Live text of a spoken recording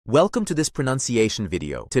Welcome to this pronunciation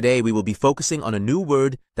video. Today we will be focusing on a new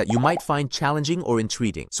word that you might find challenging or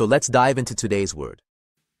intriguing. So let's dive into today's word.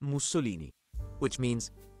 Mussolini, which means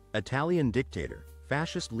Italian dictator,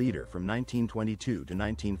 fascist leader from 1922 to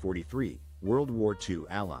 1943, World War II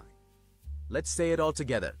ally. Let's say it all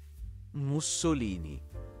together. Mussolini.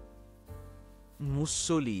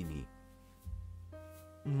 Mussolini.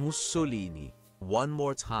 Mussolini. One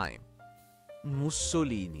more time.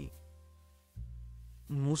 Mussolini.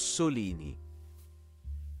 Mussolini.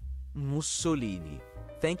 Mussolini.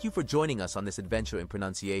 Thank you for joining us on this adventure in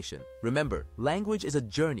pronunciation. Remember, language is a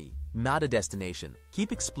journey, not a destination.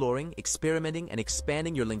 Keep exploring, experimenting, and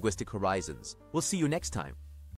expanding your linguistic horizons. We'll see you next time.